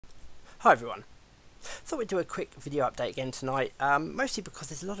Hi everyone. Thought we'd do a quick video update again tonight, mostly because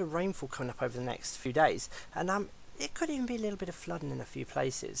there's a lot of rainfall coming up over the next few days, and it could even be a little bit of flooding in a few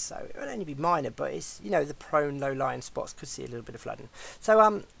places. So it would only be minor, but it's the prone low-lying spots could see a little bit of flooding.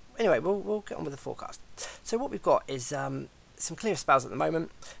 So anyway, we'll get on with the forecast. So what we've got is some clear spells at the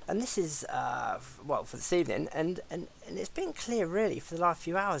moment, and this is well, for this evening, and it's been clear really for the last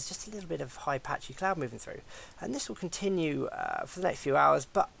few hours, just a little bit of high patchy cloud moving through, and this will continue for the next few hours.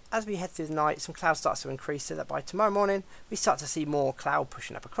 But as we head through the night, some cloud starts to increase, so that by tomorrow morning we start to see more cloud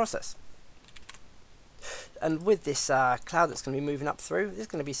pushing up across us. And with this cloud that's going to be moving up through, there's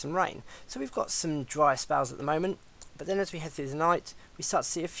going to be some rain. So we've got some dry spells at the moment, but then as we head through the night, we start to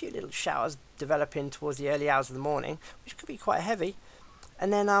see a few little showers developing towards the early hours of the morning, which could be quite heavy.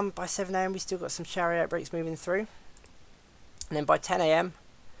 And then by 7 AM we still got some shower outbreaks moving through. And then by 10 AM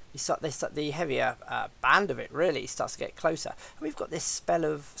the heavier band of it really starts to get closer, and we've got this spell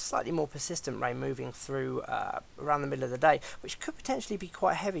of slightly more persistent rain moving through around the middle of the day, which could potentially be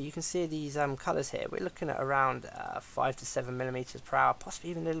quite heavy. You can see these colours here. We're looking at around 5 to 7 millimeters per hour,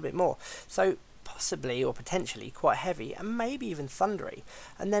 possibly even a little bit more. So possibly or potentially quite heavy, and maybe even thundery.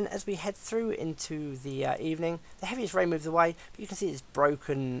 And then as we head through into the evening, the heaviest rain moves away, but you can see this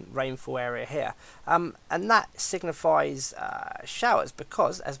broken rainfall area here, and that signifies showers,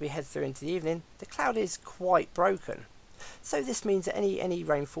 because as we head through into the evening, the cloud is quite broken. So this means that any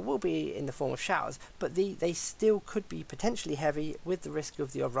rainfall will be in the form of showers, but they still could be potentially heavy, with the risk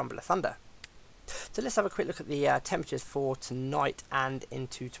of the odd rumble of thunder. So let's have a quick look at the temperatures for tonight and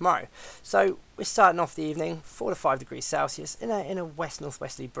into tomorrow. So we're starting off the evening 4 to 5 degrees Celsius in a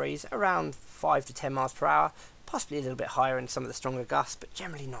west-northwesterly breeze, around 5 to 10 miles per hour, possibly a little bit higher in some of the stronger gusts, but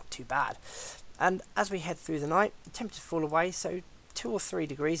generally not too bad. And as we head through the night, the temperatures fall away, so 2 or 3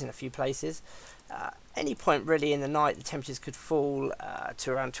 degrees in a few places. Any point really in the night, the temperatures could fall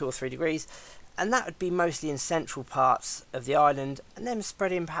to around 2 or 3 degrees. And that would be mostly in central parts of the island, and then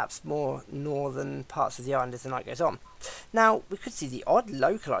spreading perhaps more northern parts of the island as the night goes on. Now, we could see the odd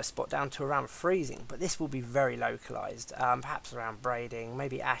localised spot down to around freezing, but this will be very localised, perhaps around Brading,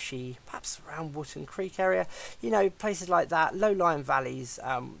 maybe Ashy, perhaps around Wootton Creek area. Places like that, low-lying valleys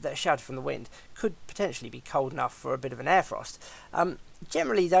that are sheltered from the wind, could potentially be cold enough for a bit of an air frost.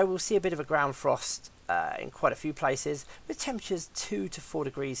 Generally, though, we'll see a bit of a ground frost in quite a few places, with temperatures 2 to 4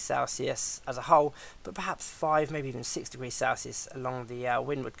 degrees Celsius as a whole, but perhaps 5, maybe even 6 degrees Celsius along the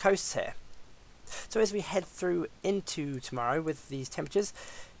windward coasts here. So as we head through into tomorrow with these temperatures,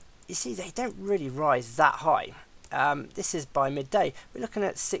 you see they don't really rise that high. This is by midday. We're looking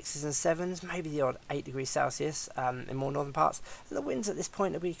at 6s and 7s, maybe the odd 8 degrees Celsius in more northern parts. And the winds at this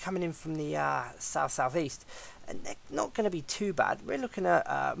point will be coming in from the south-southeast, and they're not going to be too bad. We're looking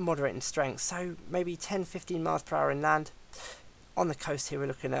at moderate in strength, so maybe 10-15 miles per hour inland. On the coast here, we're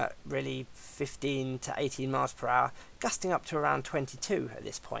looking at really 15 to 18 miles per hour, gusting up to around 22 at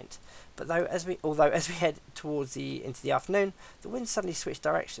this point. But although as we head towards into the afternoon, the winds suddenly switch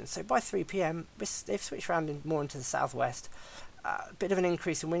direction. So by 3 PM, they've switched around more into the southwest. A bit of an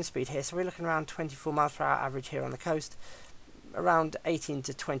increase in wind speed here, so we're looking around 24 miles per hour average here on the coast, around 18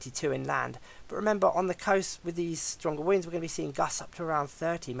 to 22 inland. But remember, on the coast with these stronger winds, we're going to be seeing gusts up to around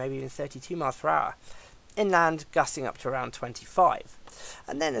 30, maybe even 32 miles per hour. Inland, gusting up to around 25.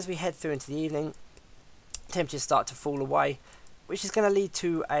 And then as we head through into the evening, temperatures start to fall away, which is going to lead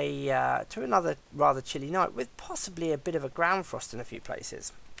to another rather chilly night, with possibly a bit of a ground frost in a few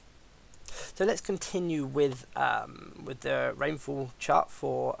places. So let's continue with the rainfall chart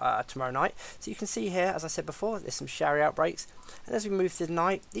for tomorrow night. So you can see here, as I said before, there's some showery outbreaks, and as we move through the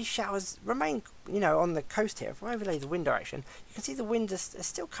night, these showers remain, on the coast here. If we overlay the wind direction, you can see the wind is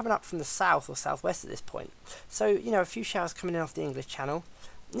still coming up from the south or southwest at this point. So a few showers coming in off the English Channel,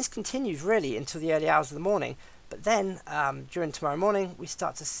 and this continues really until the early hours of the morning. But then during tomorrow morning, we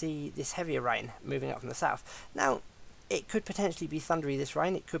start to see this heavier rain moving up from the south. Now, it could potentially be thundery, this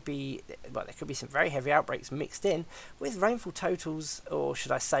rain. It could be, well, there could be some very heavy outbreaks mixed in with rainfall totals, or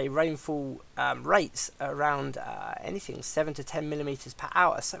should I say rainfall rates around anything 7 to 10 millimeters per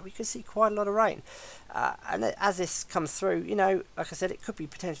hour. So we could see quite a lot of rain. And as this comes through, like I said, it could be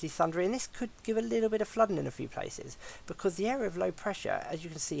potentially thundery, and this could give a little bit of flooding in a few places, because the area of low pressure, as you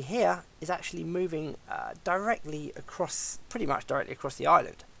can see here, is actually moving pretty much directly across the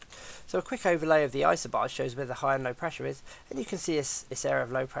island. So a quick overlay of the isobars shows where the high and low pressure is, and you can see this area of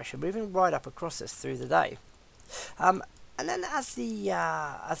low pressure moving right up across us through the day. And then as the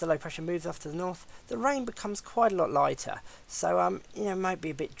low pressure moves off to the north, the rain becomes quite a lot lighter. So it might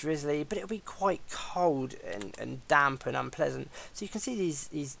be a bit drizzly, but it'll be quite cold and damp and unpleasant. So you can see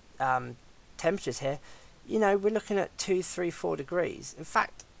these temperatures here. you know, we're looking at 2, 3, 4 degrees. In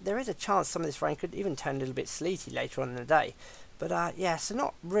fact, there is a chance some of this rain could even turn a little bit sleety later on in the day. But yeah, so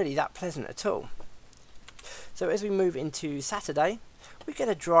not really that pleasant at all. So as we move into Saturday, we get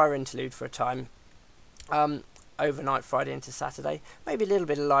a drier interlude for a time. Overnight Friday into Saturday, maybe a little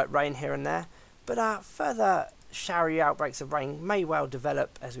bit of light rain here and there, but further showery outbreaks of rain may well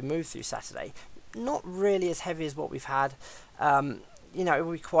develop as we move through Saturday. Not really as heavy as what we've had. You know, it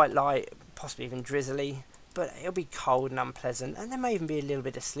will be quite light, possibly even drizzly, but it'll be cold and unpleasant, and there may even be a little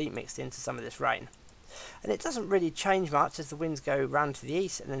bit of sleet mixed into some of this rain. And it doesn't really change much as the winds go round to the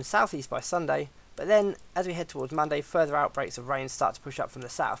east and then southeast by Sunday. But then, as we head towards Monday, further outbreaks of rain start to push up from the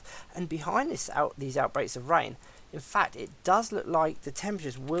south. And behind these outbreaks of rain, in fact, it does look like the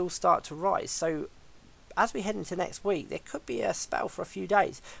temperatures will start to rise. So, as we head into next week, there could be a spell for a few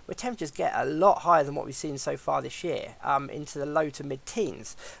days where temperatures get a lot higher than what we've seen so far this year, into the low to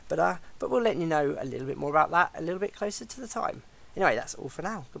mid-teens. But we'll let you know a little bit more about that a little bit closer to the time. Anyway, that's all for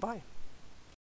now. Goodbye.